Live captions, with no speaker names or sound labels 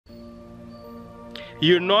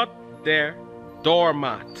You're not their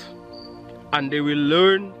doormat, and they will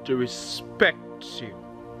learn to respect you.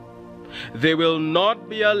 They will not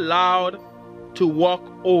be allowed to walk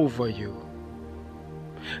over you.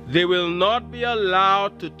 They will not be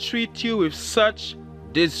allowed to treat you with such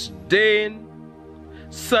disdain,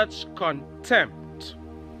 such contempt.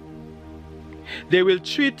 They will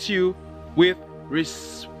treat you with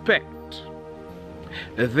respect.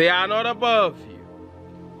 They are not above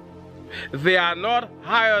you. They are not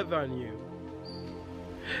higher than you.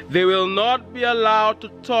 They will not be allowed to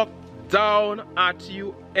talk down at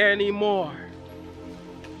you anymore.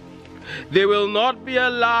 They will not be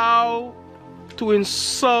allowed to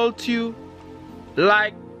insult you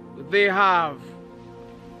like they have.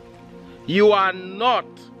 You are not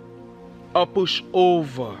a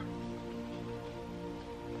pushover.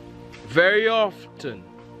 Very often,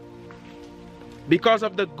 because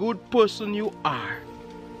of the good person you are,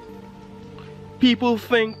 people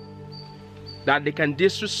think that they can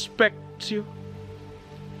disrespect you,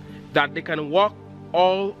 that they can walk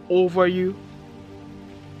all over you.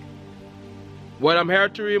 Well, I'm here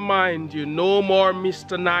to remind you, no more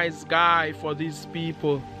Mr. Nice Guy for these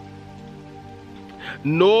people.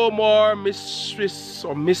 No more Mistress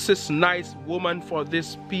or Mrs. Nice Woman for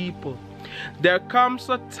these people. There comes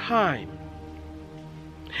a time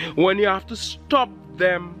when you have to stop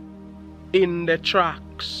them in their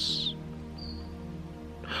tracks.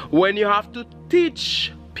 When you have to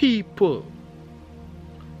teach people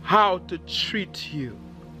how to treat you.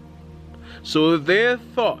 So they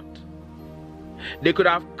thought they could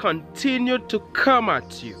have continued to come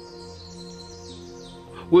at you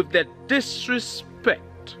with their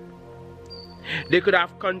disrespect. They could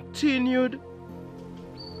have continued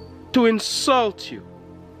to insult you,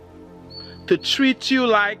 to treat you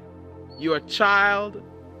like you're a child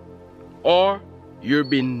or you're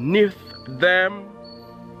beneath them.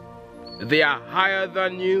 They are higher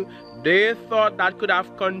than you. They thought that could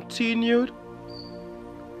have continued.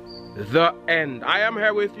 The end. I am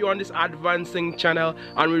here with you on this advancing channel,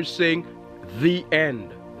 and we're saying the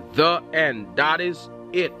end. The end. That is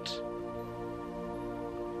it.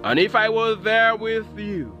 And if I were there with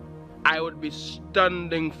you, I would be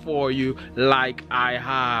standing for you like I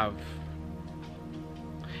have.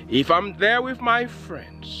 If I'm there with my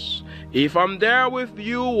friends, if I'm there with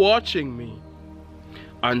you watching me,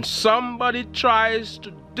 and somebody tries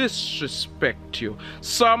to disrespect you,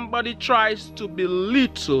 somebody tries to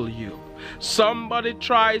belittle you, somebody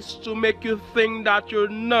tries to make you think that you're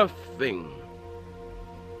nothing,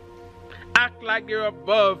 act like you're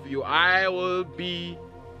above you, I will be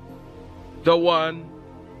the one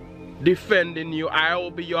defending you. I will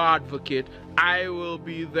be your advocate. I will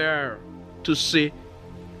be there to say,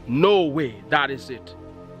 no way, that is it,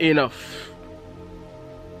 enough.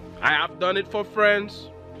 I have done it for friends.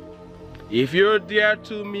 If you're dear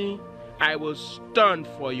to me, I will stand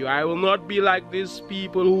for you. I will not be like these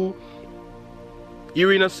people who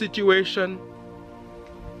you're in a situation,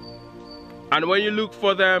 and when you look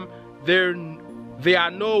for them, they are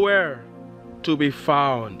nowhere to be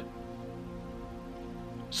found.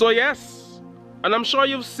 So yes, and I'm sure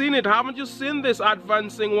you've seen it. Haven't you seen this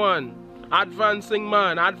advancing one, advancing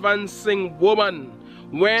man, advancing woman?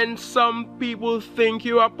 When some people think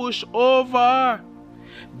you are pushed over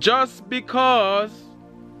just because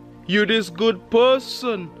you're this good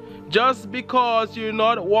person, just because you're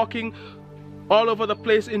not walking all over the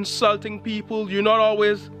place insulting people, you're not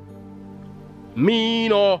always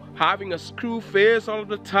mean or having a screw face all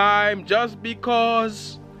the time, just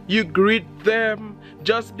because you greet them,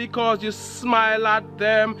 just because you smile at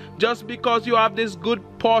them, just because you have this good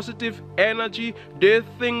positive energy, they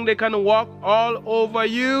think they can walk all over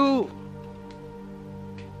you.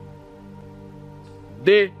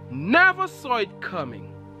 They never saw it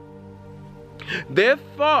coming. They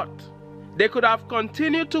thought they could have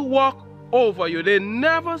continued to walk over you. They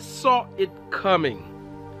never saw it coming.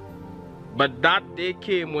 But that day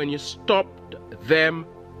came when you stopped them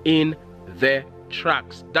in their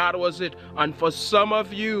tracks. That was it. And for some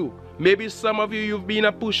of you, maybe some of you, you've been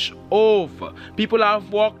a pushover. People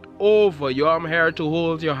have walked over you. I'm here to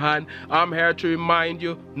hold your hand. I'm here to remind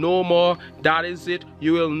you, no more. That is it.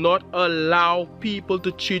 You will not allow people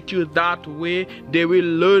to treat you that way. They will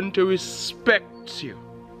learn to respect you.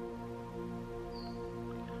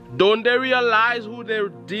 Don't they realize who they're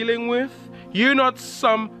dealing with? You're not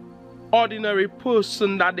some ordinary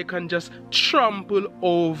person that they can just trample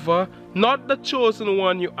over. Not the chosen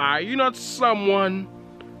one you are. You're not someone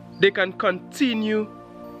they can continue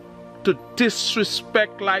to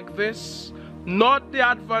disrespect like this. Not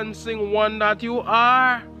the advancing one that you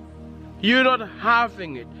are. You're not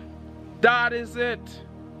having it. That is it.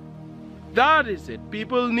 That is it.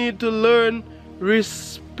 People need to learn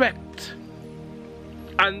respect,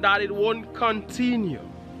 and that it won't continue.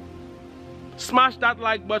 Smash that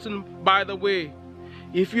like button, by the way.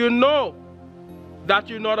 If you know that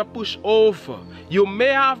you're not a pushover, you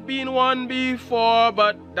may have been one before,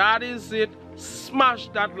 but that is it. Smash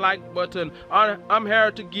that like button. I'm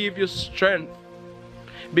here to give you strength,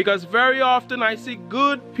 because very often I see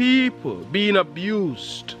good people being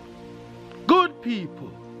abused. Good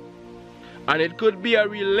people. And it could be a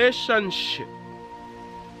relationship.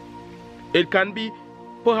 It can be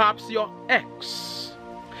perhaps your ex.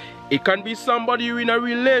 It can be somebody you're in a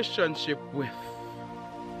relationship with,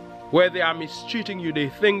 where they are mistreating you. They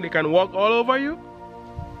think they can walk all over you.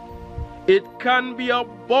 It can be a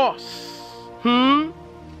boss.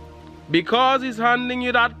 Because he's handing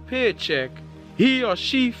you that paycheck, he or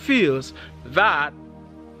she feels that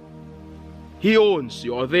he owns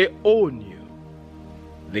you or they own you.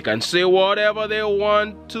 They can say whatever they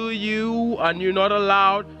want to you and you're not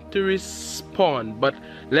allowed to respond. But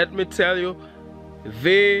let me tell you,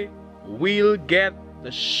 they will get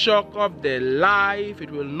the shock of their life.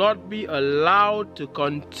 It will not be allowed to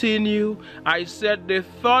continue. I said they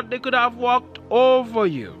thought they could have walked over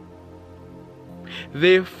you.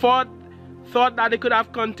 They thought that they could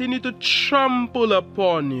have continued to trample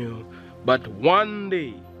upon you. But one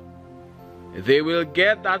day, they will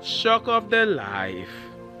get that shock of their life,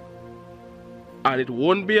 and it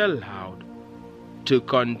won't be allowed to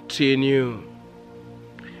continue.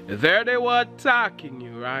 There they were attacking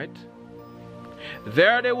you, right?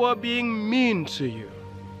 There they were being mean to you.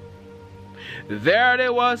 There they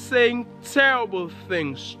were saying terrible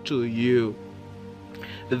things to you.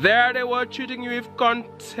 There they were treating you with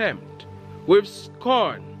contempt, with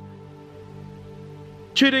scorn,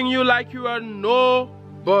 treating you like you are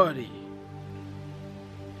nobody.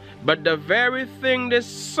 But the very thing they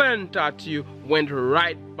sent at you went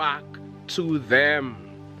right back to them.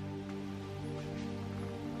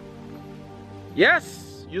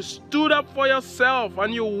 Yes, you stood up for yourself,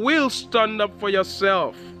 and you will stand up for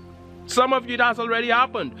yourself. Some of you, that's already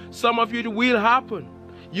happened. Some of you, it will happen.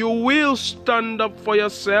 You will stand up for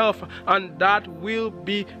yourself, and that will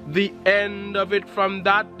be the end of it. From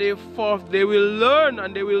that day forth, they will learn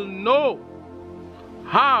and they will know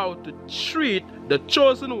how to treat the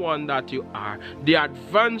chosen one that you are, the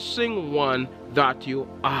advancing one that you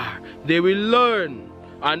are. They will learn,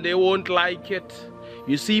 and they won't like it.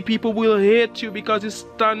 You see, people will hate you because you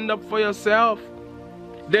stand up for yourself.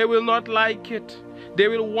 They will not like it. They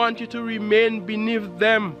will want you to remain beneath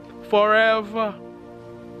them forever.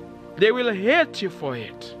 They will hate you for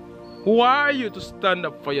it. Who are you to stand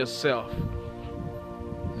up for yourself?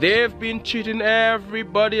 They've been treating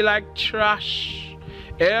everybody like trash.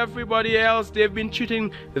 Everybody else, they've been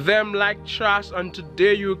treating them like trash, and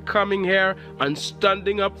today you're coming here and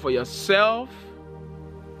standing up for yourself?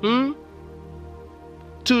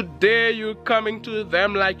 Today you're coming to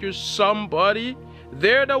them like you're somebody?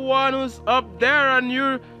 They're the one who's up there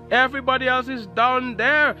and everybody else is down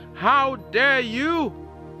there. How dare you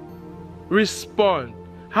respond?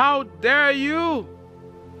 How dare you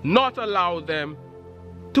not allow them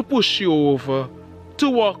to push you over, to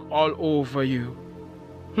walk all over you?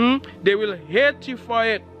 They will hate you for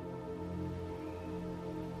it.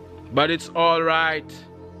 But it's all right.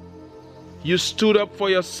 You stood up for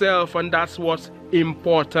yourself, and that's what's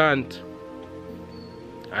important.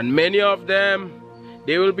 And many of them,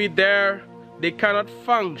 they will be there. They cannot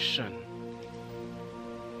function.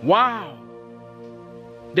 Wow.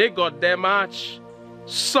 They got their match.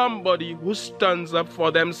 Somebody who stands up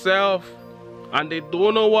for themselves, and they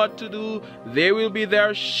don't know what to do. They will be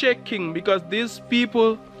there shaking, because these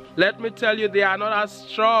people, let me tell you, they are not as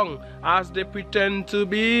strong as they pretend to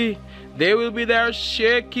be. They will be there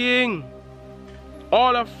shaking,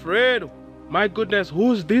 all afraid. My goodness,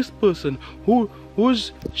 who's this person?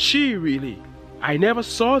 Who's she really? I never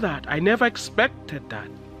saw that. I never expected that.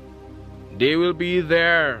 They will be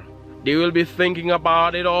there. They will be thinking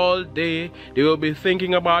about it all day. They will be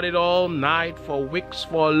thinking about it all night, for weeks,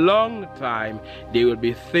 for a long time. They will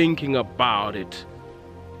be thinking about it.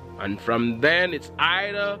 And from then, it's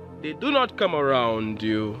either they do not come around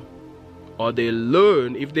you, or they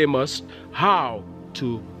learn, if they must, how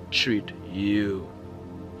to treat you.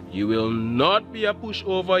 You will not be a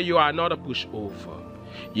pushover. You are not a pushover.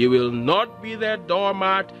 You will not be their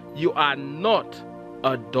doormat. You are not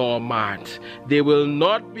a doormat. They will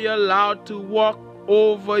not be allowed to walk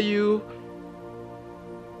over you.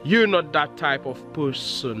 You're not that type of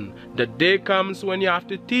person. The day comes when you have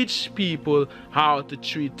to teach people how to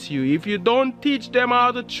treat you. If you don't teach them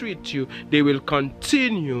how to treat you, they will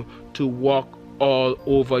continue to walk all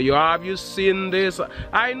over you. Have you seen this?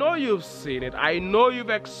 I know you've seen it. I know you've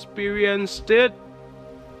experienced it.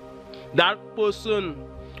 That person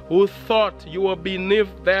who thought you were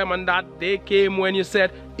beneath them, and that day came when you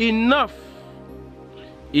said, enough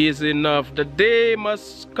is enough. The day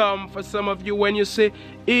must come for some of you when you say,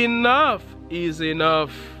 enough is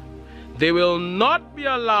enough. They will not be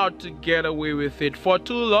allowed to get away with it for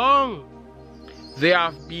too long. They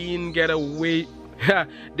have been getting away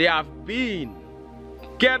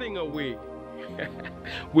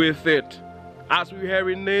with it. As we hear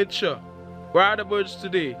in nature, where are the birds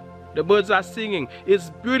today? The birds are singing.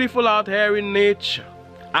 It's beautiful out here in nature.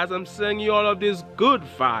 As I'm sending you all of these good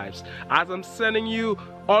vibes, as I'm sending you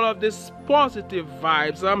all of these positive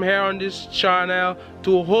vibes, I'm here on this channel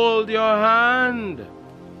to hold your hand.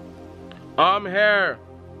 I'm here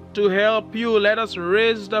to help you. Let us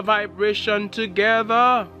raise the vibration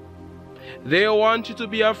together. They want you to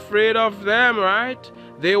be afraid of them, right?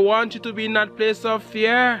 They want you to be in that place of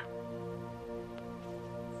fear.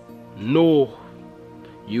 No.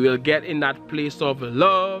 You will get in that place of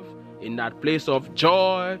love, in that place of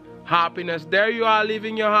joy, happiness. There you are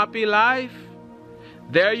living your happy life.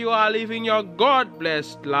 There you are living your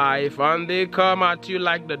God-blessed life, and they come at you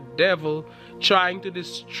like the devil, trying to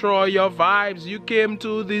destroy your vibes. You came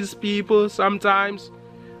to these people sometimes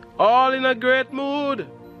all in a great mood,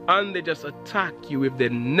 and they just attack you with their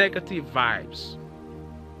negative vibes.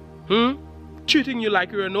 Treating you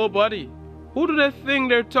like you're a nobody. Who do they think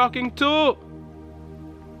they're talking to?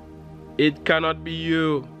 It cannot be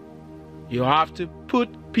you. You have to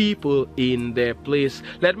put people in their place.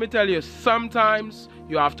 Let me tell you, sometimes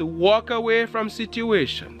you have to walk away from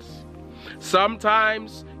situations.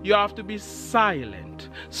 Sometimes you have to be silent.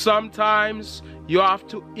 Sometimes you have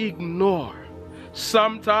to ignore.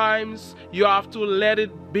 Sometimes you have to let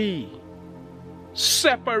it be.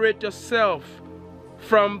 Separate yourself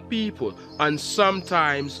from people. And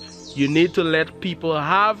sometimes you need to let people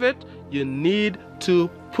have it. You need to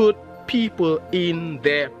put people in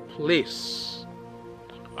their place.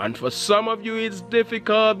 And for some of you it's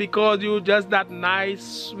difficult because you're just that nice,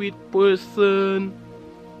 sweet person.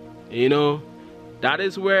 You know, that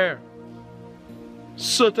is where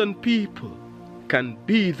certain people can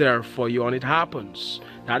be there for you, and it happens.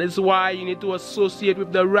 That is why you need to associate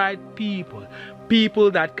with the right people.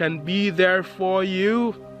 People that can be there for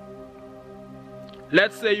you.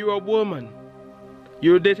 Let's say you're a woman.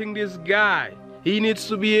 You're dating this guy. He needs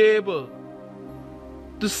to be able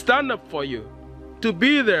to stand up for you, to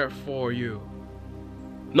be there for you.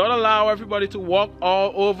 Not allow everybody to walk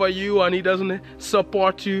all over you and he doesn't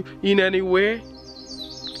support you in any way.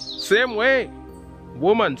 Same way,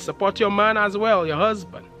 woman, support your man as well, your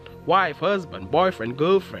husband, wife, husband, boyfriend,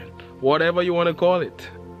 girlfriend, whatever you want to call it.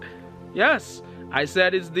 Yes, I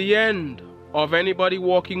said it's the end of anybody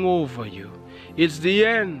walking over you. It's the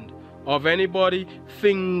end of anybody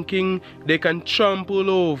thinking they can trample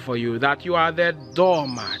over you, that you are their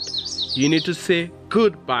doormat. You need to say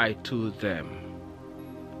goodbye to them.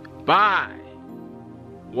 Bye.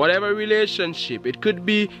 Whatever relationship, it could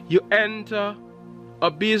be you enter a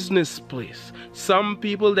business place. Some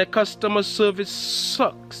people, their customer service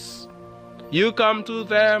sucks. You come to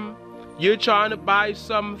them, you're trying to buy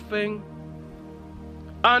something,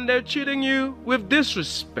 and they're treating you with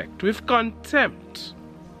disrespect, with contempt.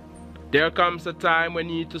 There comes a time when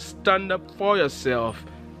you need to stand up for yourself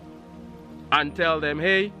and tell them,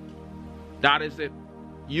 hey, that is it.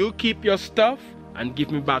 You keep your stuff and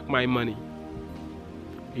give me back my money.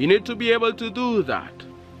 You need to be able to do that.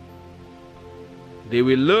 They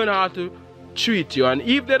will learn how to treat you, and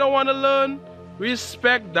if they don't want to learn,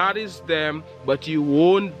 respect, that is them, but you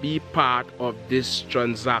won't be part of this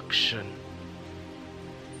transaction.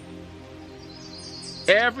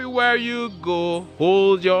 Everywhere you go,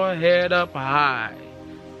 hold your head up high.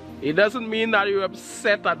 It doesn't mean that you're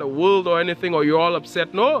upset at the world or anything, or you're all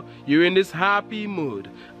upset. No, you're in this happy mood,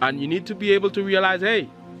 and you need to be able to realize, hey,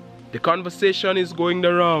 the conversation is going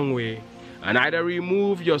the wrong way, and either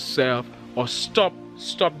remove yourself or stop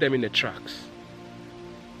them in the tracks.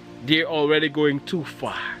 They're already going too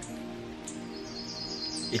far.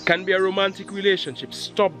 It can be a romantic relationship.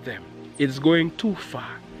 Stop them. It's going too far.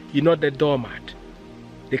 You're not the doormat.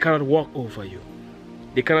 They cannot walk over you.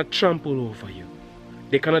 They cannot trample over you.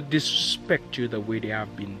 They cannot disrespect you the way they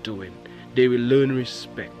have been doing. They will learn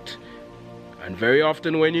respect. And very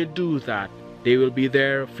often when you do that, they will be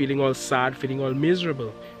there feeling all sad, feeling all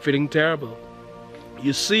miserable, feeling terrible.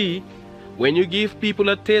 You see, When you give people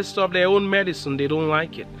a taste of their own medicine, they don't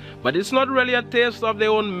like it. But it's not really a taste of their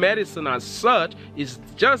own medicine as such. It's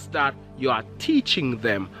just that you are teaching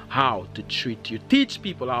them how to treat you. Teach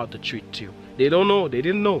people how to treat you. They don't know. They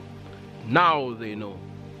didn't know. Now they know.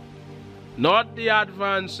 Not the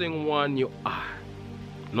advancing one you are.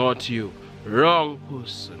 Not you. Wrong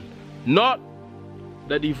person. Not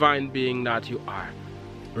the divine being that you are.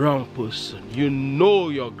 Wrong person. You know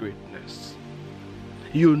your greatness.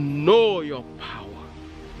 You know your power.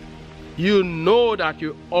 You know that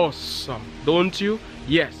you're awesome, don't you?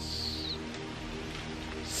 Yes.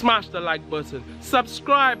 Smash the like button.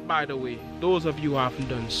 Subscribe, by the way, those of you who haven't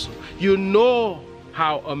done so. You know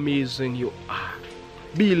how amazing you are.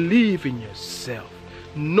 Believe in yourself.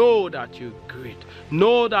 Know that you're great.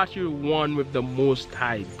 Know that you're one with the Most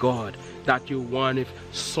High God. That you're one with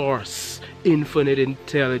Source, infinite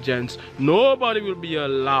intelligence. Nobody will be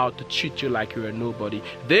allowed to treat you like you're a nobody.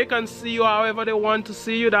 They can see you however they want to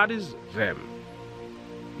see you. That is them.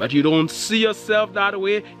 But you don't see yourself that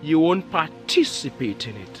way, you won't participate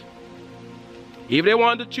in it. If they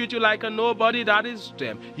want to treat you like a nobody, that is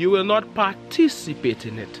them. You will not participate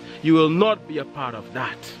in it. You will not be a part of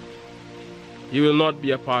that. You will not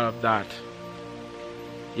be a part of that.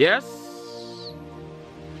 Yes,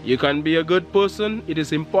 you can be a good person. It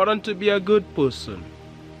is important to be a good person.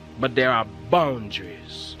 But there are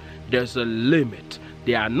boundaries. There's a limit.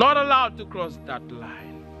 They are not allowed to cross that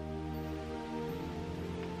line.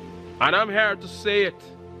 And I'm here to say it.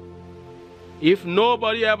 If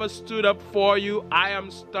nobody ever stood up for you, I am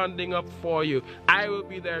standing up for you. I will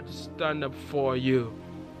be there to stand up for you.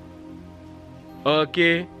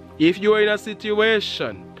 Okay? If you're in a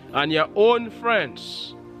situation and your own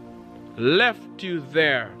friends left you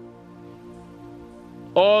there,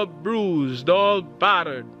 all bruised, all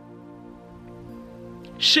battered,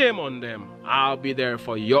 shame on them. I'll be there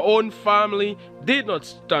for you. Your own family did not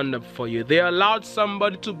stand up for you. They allowed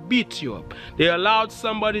somebody to beat you up. They allowed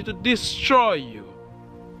somebody to destroy you.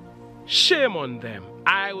 Shame on them.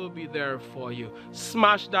 I will be there for you.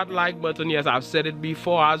 Smash that like button. Yes, I've said it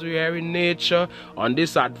before. As we are in nature on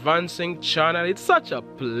this advancing channel, it's such a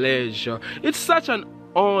pleasure. It's such an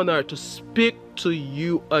honor to speak to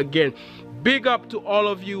you again. Big up to all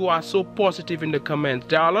of you who are so positive in the comments.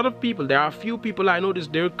 There are a lot of people. There are a few people I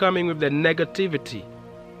noticed they're coming with their negativity.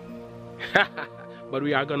 But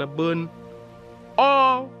we are gonna burn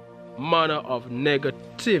all manner of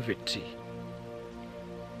negativity.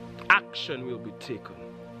 Action will be taken.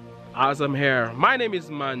 As I'm here, my name is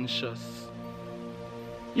Mantius.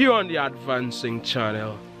 You're on the advancing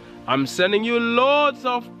channel. I'm sending you loads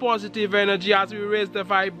of positive energy as we raise the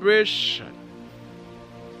vibration.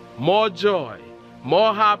 More joy,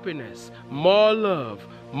 more happiness, more love,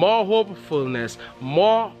 more hopefulness,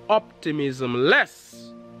 more optimism,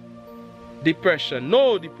 less depression,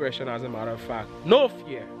 no depression as a matter of fact, no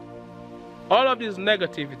fear. All of these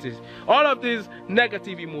negativities, all of these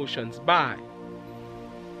negative emotions, bye.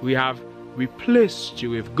 We have replaced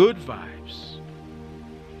you with good vibes.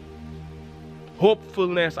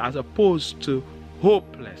 Hopefulness as opposed to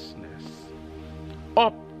hopelessness.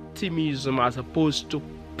 Optimism as opposed to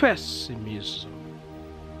pessimism.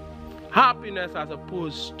 Happiness as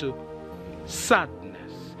opposed to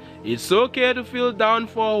sadness. It's okay to feel down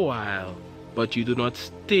for a while, but you do not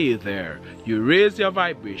stay there. You raise your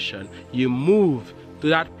vibration. You move to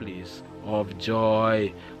that place of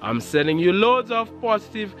joy. I'm sending you loads of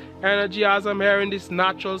positive energy as I'm here in this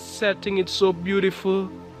natural setting. It's so beautiful.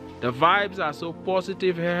 The vibes are so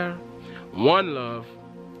positive here. One love.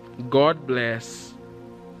 God bless.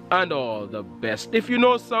 And all the best. If you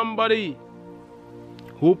know somebody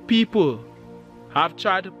who people have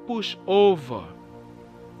tried to push over,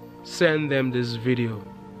 send them this video.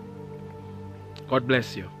 God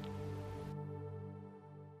bless you.